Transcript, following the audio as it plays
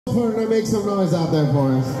For to make some noise out there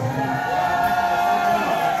for us.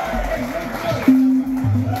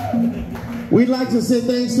 We'd like to say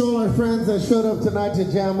thanks to all our friends that showed up tonight to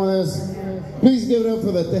jam with us. Please give it up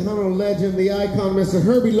for the Tejano legend, the icon, Mr.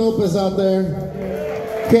 Herbie Lopez out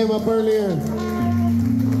there. Came up earlier.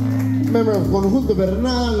 Member of Conjunto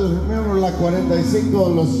Bernal, member of La 45,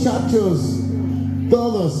 Los Chachos,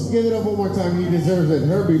 todos. Give it up one more time, he deserves it.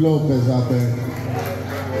 Herbie Lopez out there.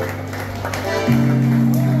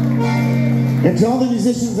 And to all the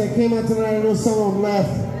musicians that came out tonight, I know some of them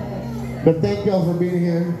left, but thank y'all for being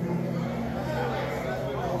here.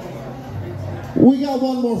 We got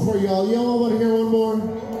one more for y'all. Y'all want to hear one more?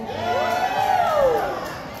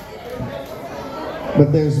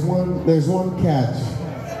 But there's one catch.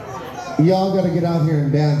 Y'all got to get out here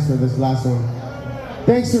and dance for this last one.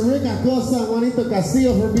 Thanks to Rick Acosta and Juanito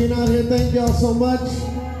Castillo for being out here. Thank y'all so much.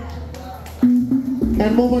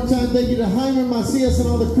 And one more time, thank you to Jaime Macias and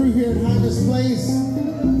all the crew here at Jaime's Place.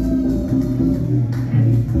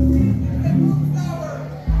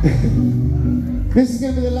 This is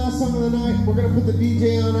going to be the last song of the night. We're going to put the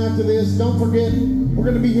DJ on after this. Don't forget, we're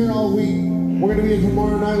going to be here all week. We're going to be here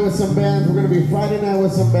tomorrow night with some bands. We're going to be Friday night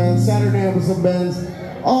with some bands, Saturday night with some bands.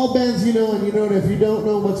 All bands you know, and you know that if you don't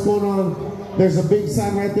know what's going on, there's a big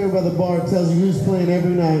sign right there by the bar. It tells you who's playing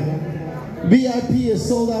every night. VIP is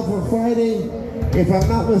sold out for Friday. If I'm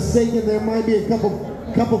not mistaken, there might be a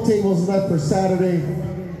couple tables left for Saturday.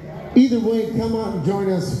 Either way, come out and join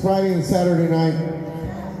us Friday and Saturday night.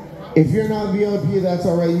 If you're not VIP, that's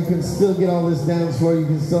all right. You can still get on this dance floor. You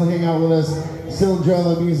can still hang out with us, still enjoy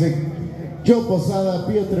the music. Joe Posada,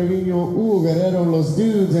 Pio Trevino, Hugo Guerrero, Los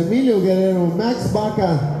Dudes, Emilio Guerrero, Max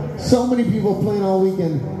Baca. So many people playing all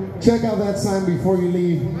weekend. Check out that sign before you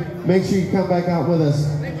leave. Make sure you come back out with us.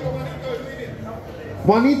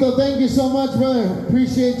 Juanito, thank you so much, brother.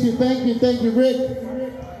 Appreciate you. Thank you, Rick.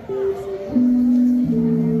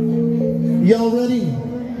 Y'all ready?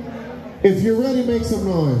 If you're ready, make some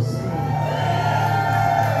noise.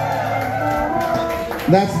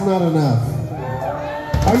 That's not enough.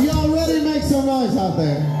 Are y'all ready? Make some noise out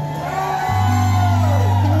there.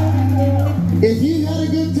 If you had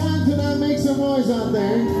a good time tonight, make some noise out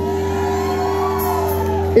there.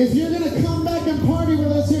 If you're going to come back and party with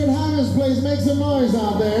us here at Jaime's Place, make some noise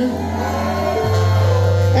out there.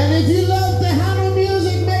 And if you love Tejano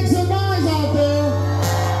music, make some noise out there.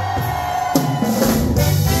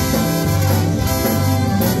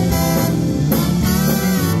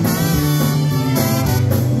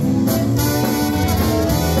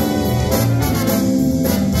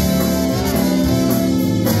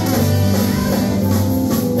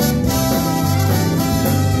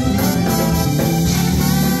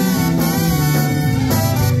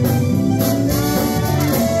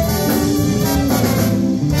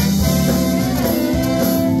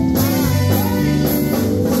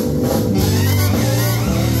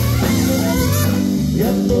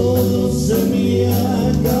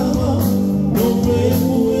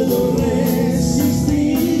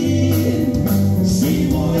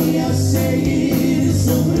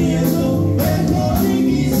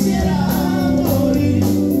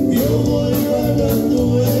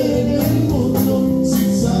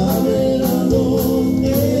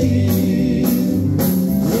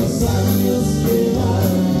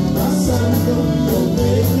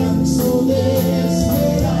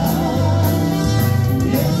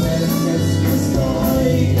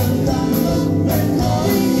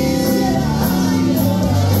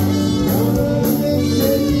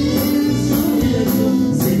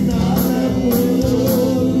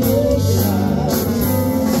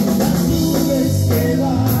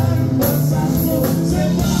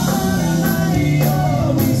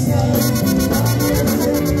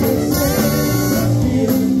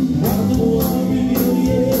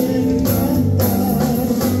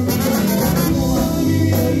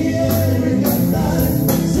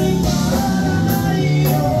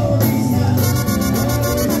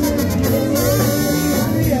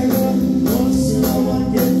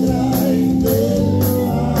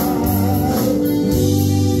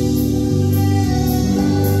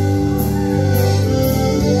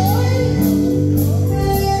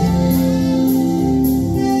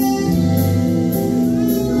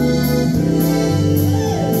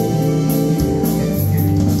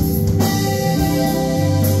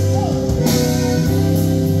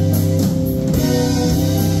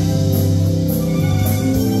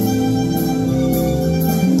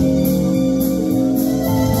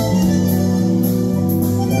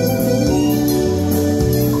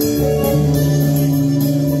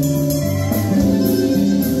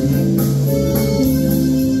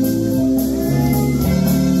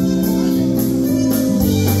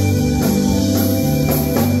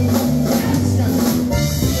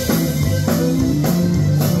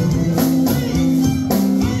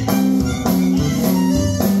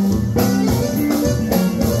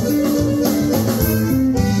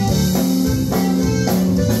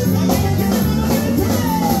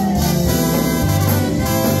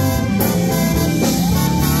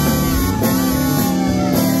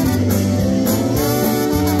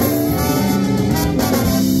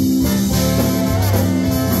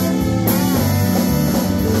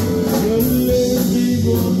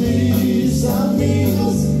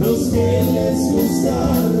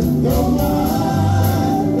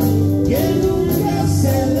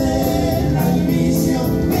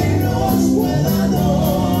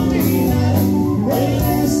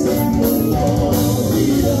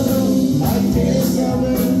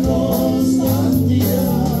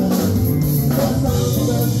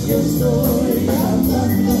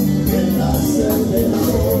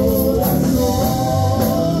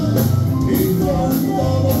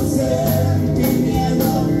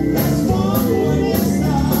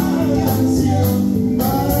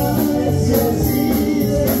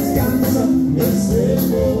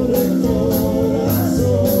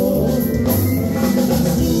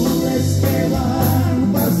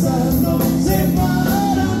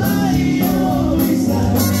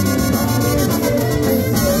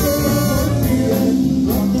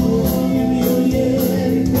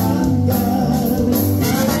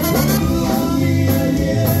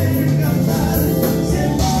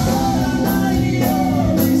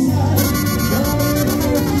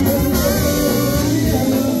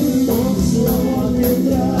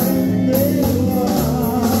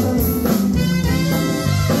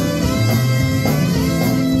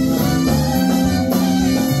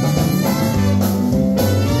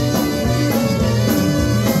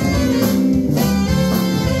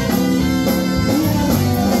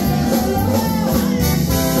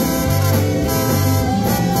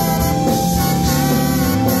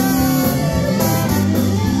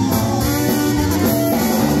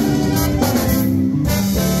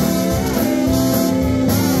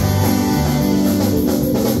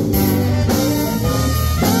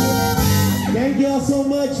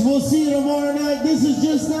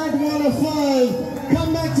 this night, 1 to 5.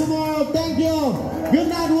 Come back tomorrow. Thank you. Good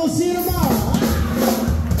night. We'll see you tomorrow.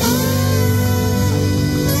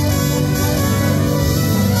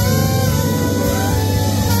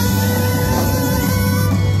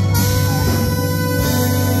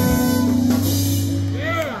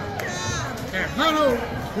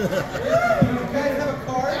 You guys have a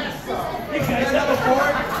card? You guys have a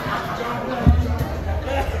card?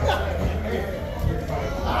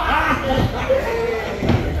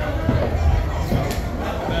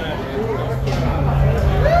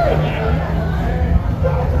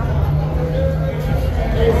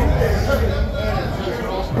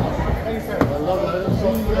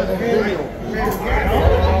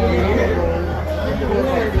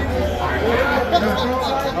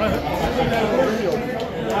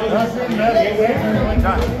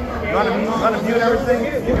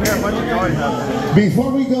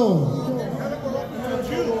 Before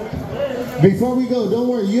we go, don't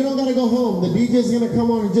worry, you don't gotta go home. The DJ's gonna come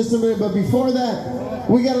on in just a minute, but before that,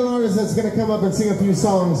 we got an artist that's gonna come up and sing a few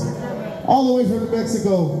songs all the way from New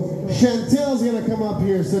Mexico. Chantel's gonna come up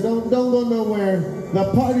here, so don't go nowhere.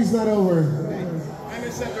 The party's not over.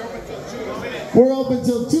 We're open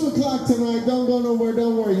till 2 o'clock tonight. Don't go nowhere,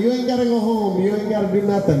 don't worry. You ain't gotta go home. You ain't gotta do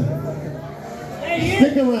nothing.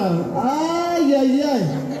 Stick around. Ay, ay, ay.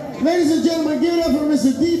 Ladies and gentlemen, give it up for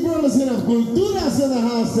Mr. D. Burleson of Culturas in the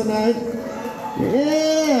house tonight.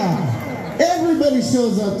 Yeah. Everybody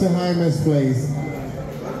shows up to Jaime's place.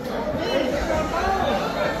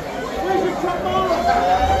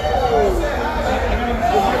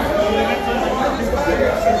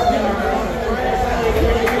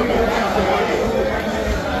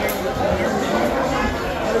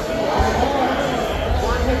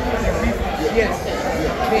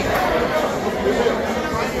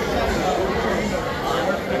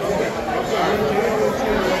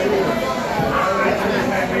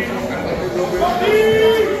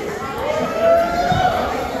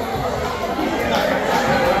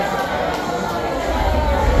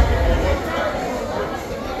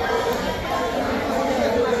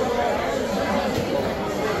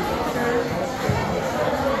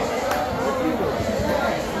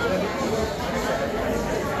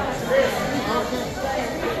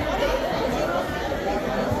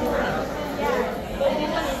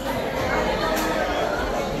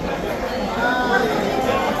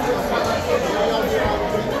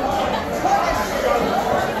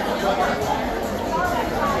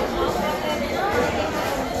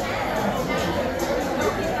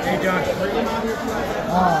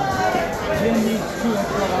 Jim needs 2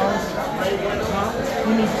 extra large.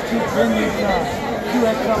 He needs 2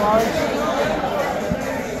 extra large.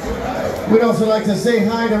 We'd also like to say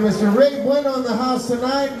hi to Mr. Ray Bueno in the house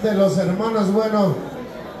tonight, de los Hermanos Bueno.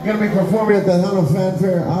 Going to be performing at the Hano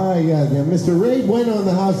Fanfare. Yeah. Mr. Ray Bueno in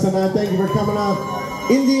the house tonight. Thank you for coming out.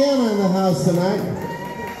 Indiana in the house tonight.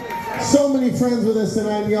 So many friends with us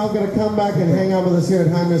tonight. Y'all got to come back and hang out with us here at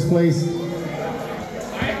Jaime's Place.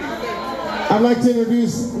 I'd like to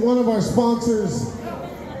introduce one of our sponsors.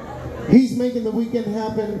 He's making the weekend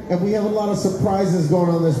happen, and we have a lot of surprises going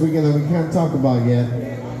on this weekend that we can't talk about yet.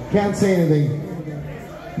 Can't say anything.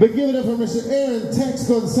 But give it up for Mr. Aaron Tex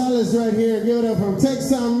Gonzalez right here. Give it up for Tex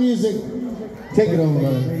Sound Music. Take it over,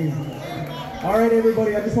 brother. All right,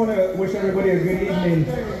 everybody, I just want to wish everybody a good evening.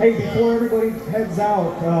 Hey, before everybody heads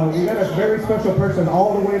out, we got a very special person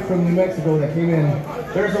all the way from New Mexico that came in.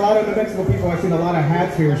 There's a lot of New Mexico people. I've seen a lot of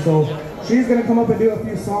hats here, so she's going to come up and do a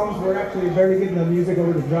few songs. We're actually very getting the music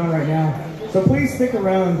over to John right now. So please stick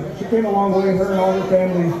around. She came a long way, her and all her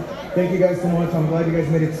family. Thank you guys so much. I'm glad you guys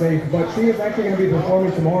made it safe. But she is actually going to be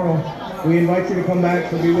performing tomorrow. We invite you to come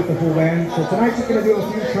back to be with the full band. So tonight she's going to do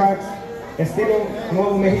a few tracks, Estilo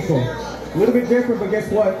Nuevo Mexico. A little bit different, but guess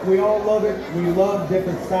what? We all love it. We love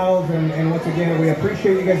different styles, and once again, we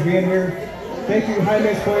appreciate you guys being here. Thank you,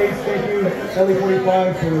 Jaime's Place. Thank you,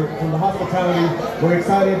 LE45 for the hospitality. We're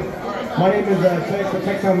excited. My name is Tex for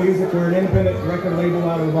Tex Sound Music. We're an independent record label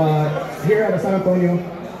out of here out of San Antonio,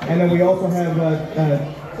 and then we also have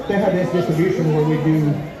Tejades Distribution, where we do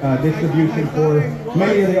distribution for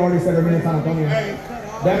many of the artists that are in San Antonio.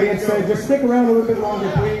 That being said, just stick around a little bit longer,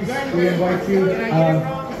 please. We invite you.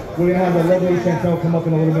 We're going to have a lovely Chantel come up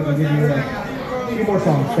in a little bit and give you a few more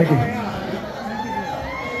songs. Thank you.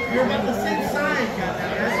 You're about the same size,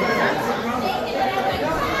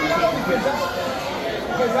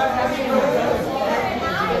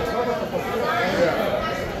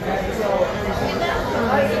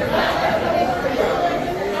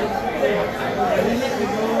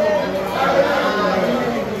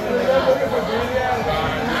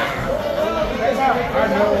 I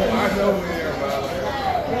know.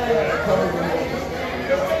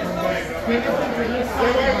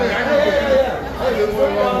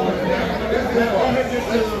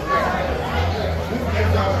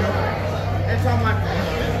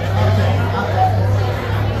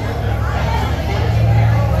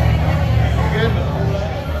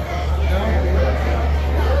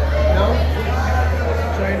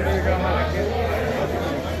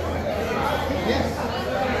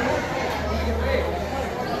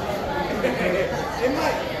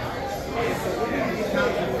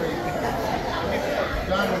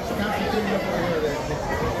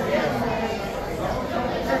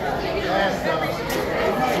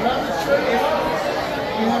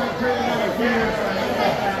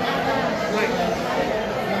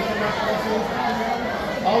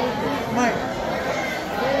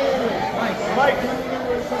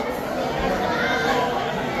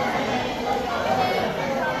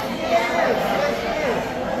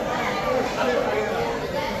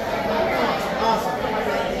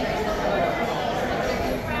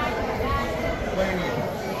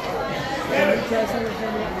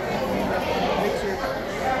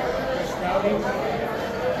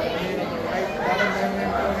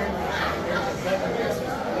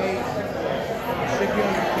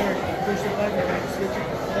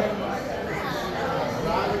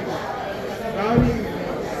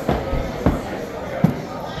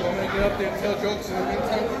 Up there and tell jokes in the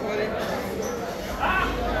meantime, buddy?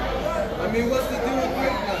 I mean, what's the deal with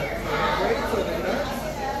great nuts? Great for the nuts?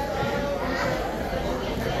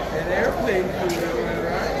 An airplane food.